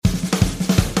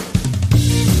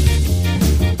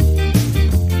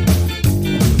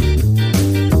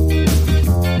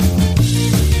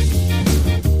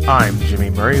I'm Jimmy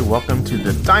Murray. Welcome to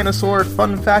the Dinosaur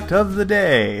Fun Fact of the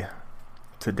Day.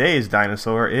 Today's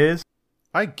dinosaur is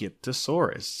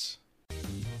Aegyptosaurus.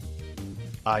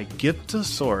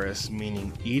 Aegyptosaurus,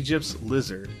 meaning Egypt's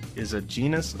lizard, is a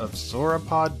genus of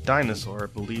sauropod dinosaur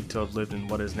believed to have lived in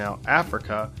what is now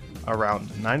Africa around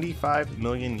 95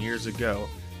 million years ago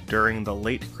during the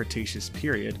late Cretaceous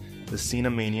period, the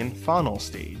Cenomanian faunal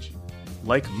stage.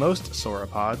 Like most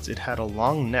sauropods, it had a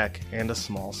long neck and a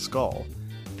small skull.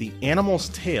 The animal's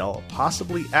tail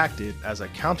possibly acted as a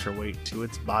counterweight to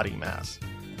its body mass.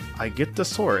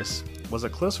 Aegyptosaurus was a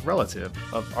close relative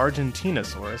of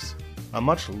Argentinosaurus, a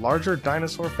much larger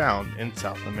dinosaur found in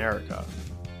South America.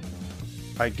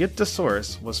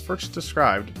 Aegyptosaurus was first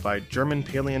described by German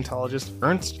paleontologist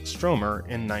Ernst Stromer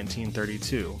in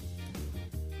 1932.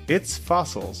 Its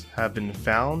fossils have been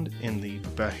found in the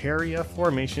Bahariya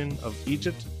Formation of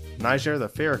Egypt, Niger the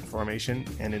Ferric Formation,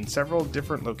 and in several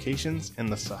different locations in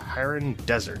the Saharan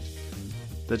Desert.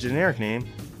 The generic name,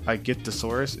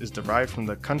 Aegyptosaurus, is derived from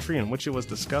the country in which it was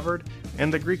discovered,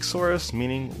 and the Greek sauros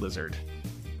meaning lizard.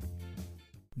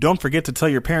 Don't forget to tell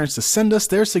your parents to send us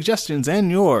their suggestions and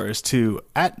yours to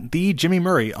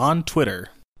 @TheJimmyMurray on Twitter.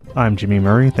 I'm Jimmy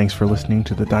Murray. Thanks for listening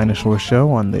to The Dinosaur Show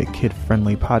on the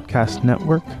Kid-Friendly Podcast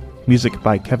Network. Music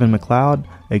by Kevin MacLeod.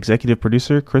 Executive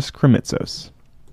producer Chris Kremitzos.